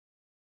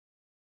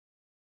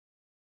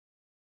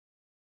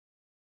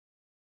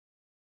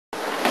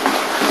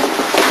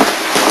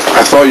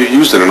thought you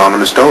used an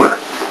anonymous donor.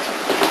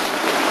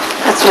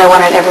 That's what I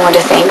wanted everyone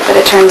to think, but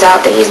it turns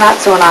out that he's not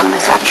so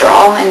anonymous after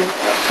all, and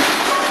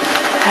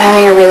I'm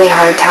having a really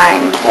hard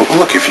time.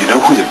 Well, look, if you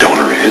know who the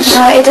donor is...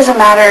 No, it doesn't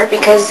matter,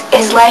 because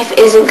his life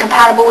isn't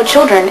compatible with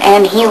children,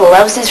 and he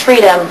loves his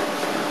freedom.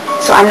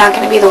 So I'm not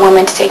going to be the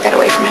woman to take that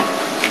away from him.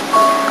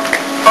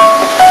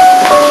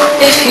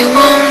 If you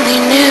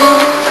only knew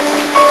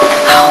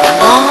how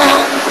long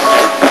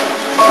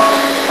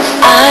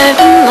I've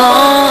been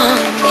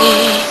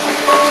longing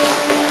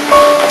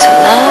to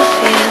love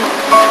you.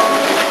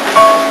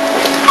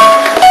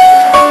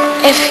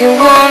 If you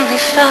only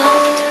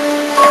felt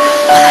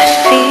what I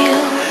feel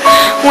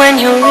when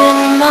you're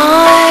in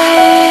my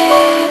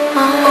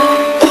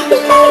arms.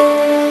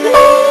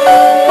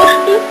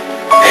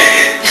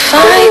 If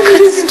I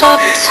could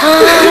stop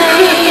time,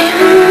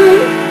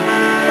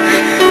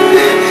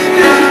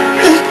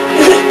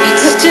 you'd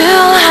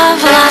still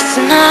have last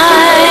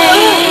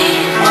night.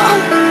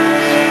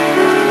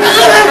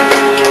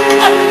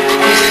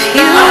 If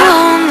you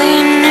only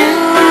knew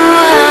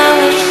how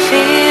it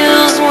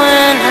feels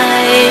when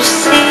I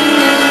see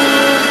you.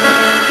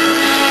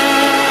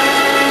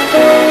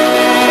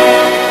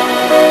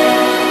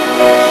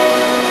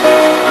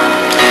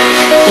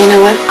 You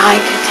know what? I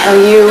could tell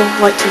you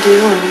what to do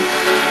and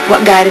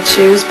what guy to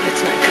choose, but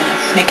it's not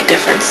gonna make a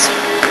difference.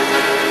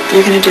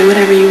 You're gonna do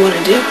whatever you want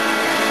to do,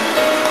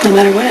 no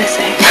matter what I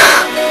say.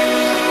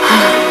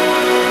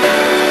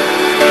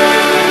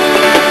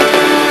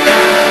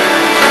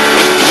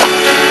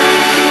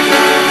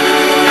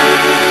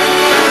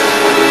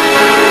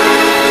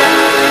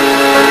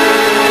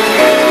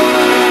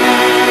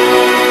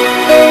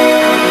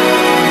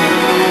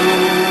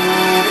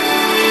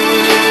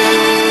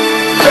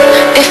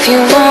 If you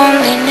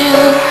only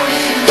knew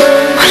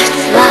what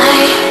it's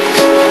like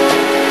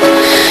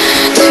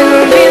to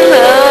be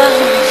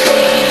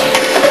loving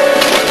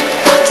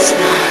what's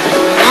not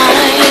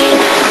mine.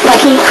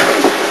 Lucky,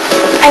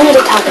 I need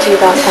to talk to you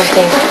about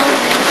something.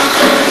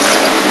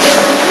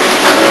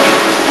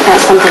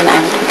 About something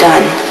I've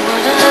done.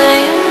 What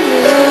I am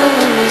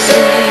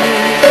losing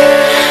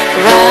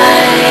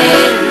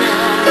right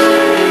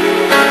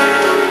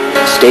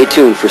now. Stay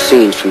tuned for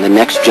scenes from the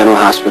next General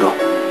Hospital.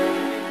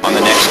 On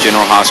the next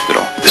General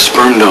Hospital. The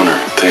sperm donor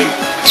thing.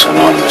 It's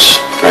anonymous,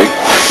 right?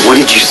 What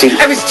did you see?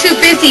 I was too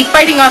busy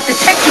fighting off the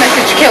text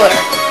message killer.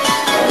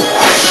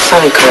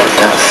 Sonny correct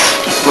us.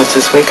 What's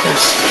his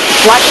weakness?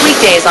 Watch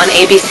weekdays on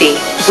ABC,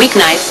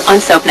 weeknights on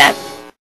SoapNet.